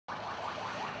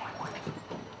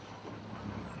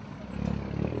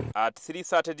At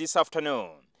 3:30 this afternoon,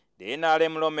 the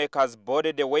NRM lawmakers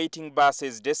boarded the waiting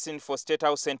buses destined for State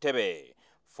House Entebbe,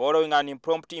 following an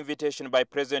impromptu invitation by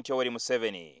President Yoweri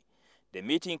Museveni. The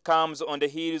meeting comes on the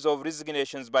heels of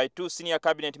resignations by two senior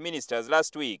cabinet ministers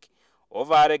last week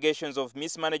over allegations of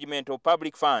mismanagement of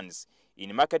public funds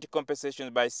in market compensations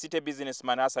by city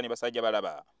businessman Hassan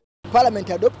Basajjabalaba. Parliament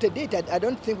adopted it, and I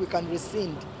don't think we can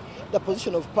rescind the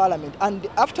position of Parliament. And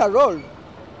after all,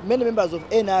 many members of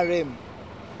NRM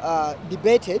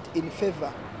debated in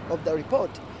favor of the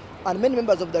report, and many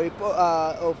members of the report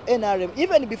of NRM,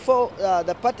 even before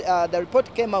the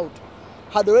report came out,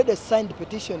 had already signed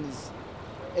petitions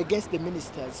against the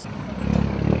ministers.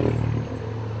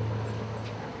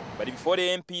 But before the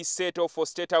MPs set off for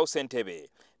State House Entebbe,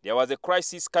 there was a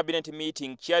crisis cabinet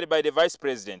meeting chaired by the Vice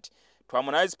President to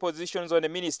harmonize positions on the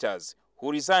ministers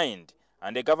who resigned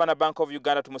and the Governor Bank of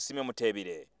Uganda Tumusiime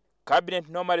Mutebire. Cabinet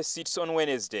normally sits on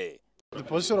Wednesday. The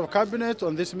position of cabinet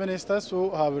on these ministers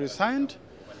who have resigned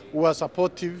was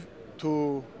supportive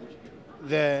to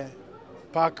the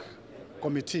PAC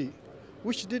committee,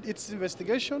 which did its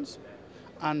investigations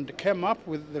and came up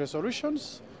with the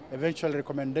resolutions, eventual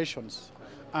recommendations.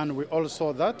 And we all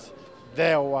saw that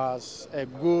there was a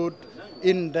good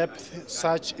in-depth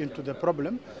search into the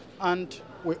problem, and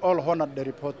we all honored the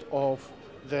report of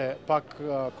the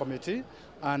PAC committee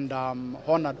and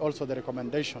honored also the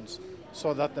recommendations,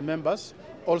 so that the members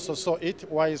also saw it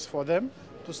wise for them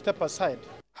to step aside.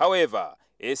 However,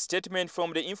 a statement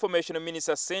from the information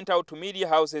minister sent out to media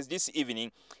houses this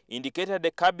evening indicated the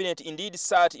cabinet indeed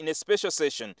sat in a special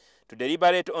session to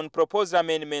deliberate on proposed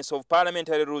amendments of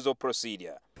parliamentary rules of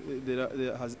procedure.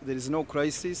 There is no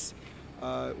crisis.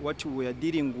 What we are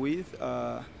dealing with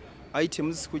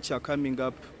items which are coming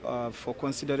up for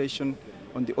consideration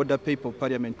on the order paper of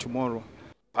Parliament tomorrow.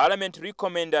 Parliament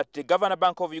recommend that the Governor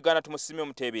Bank of Uganda Tumusiime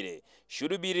Mutebire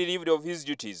should be relieved of his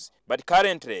duties, but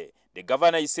currently the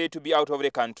governor is said to be out of the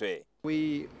country.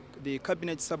 The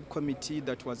cabinet subcommittee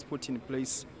that was put in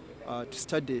place to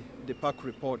study the PAC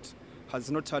report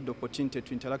has not had the opportunity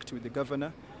to interact with the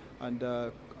governor, and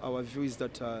our view is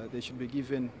that they should be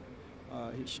given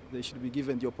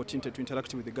the opportunity to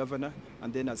interact with the governor,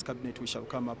 and then as cabinet we shall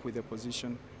come up with a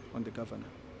position on the governor.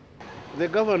 The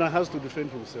governor has to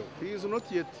defend himself. He is not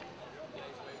yet,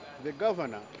 the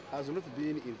governor has not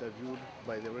been interviewed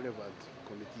by the relevant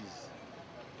committees.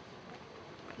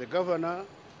 The governor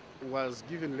was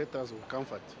given letters of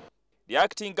comfort. The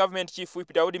acting government chief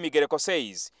whip Daudi Migereko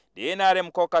says the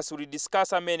NRM caucus will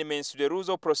discuss amendments to the rules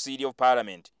of procedure of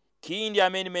Parliament. Key in the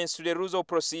amendments to the rules of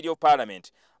procedure of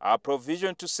Parliament are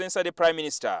provision to censure the Prime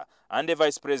Minister and the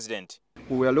Vice President.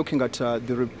 We are looking at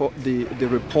the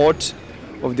report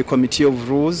of the Committee of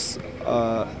Rules,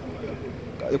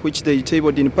 which they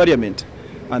tabled in Parliament,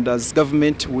 and as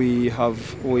government we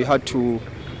had to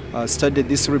study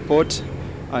this report,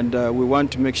 and we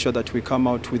want to make sure that we come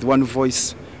out with one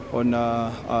voice on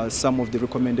some of the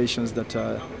recommendations that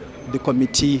the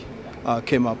committee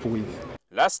came up with.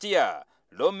 Last year,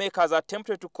 lawmakers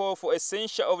attempted to call for a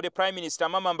censure of the Prime Minister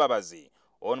Mama Mbabazi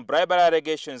on bribery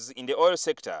allegations in the oil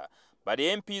sector, but the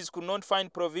MPs could not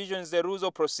find provisions in the rules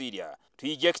of procedure to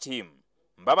eject him.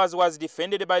 Mbabazi was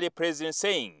defended by the president,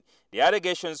 saying the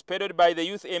allegations peddled by the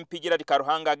youth MP Gerard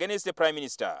Karuhanga against the Prime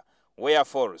Minister were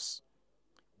false.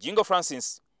 Jingo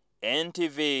Francis,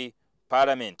 NTV,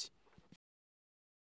 Parliament.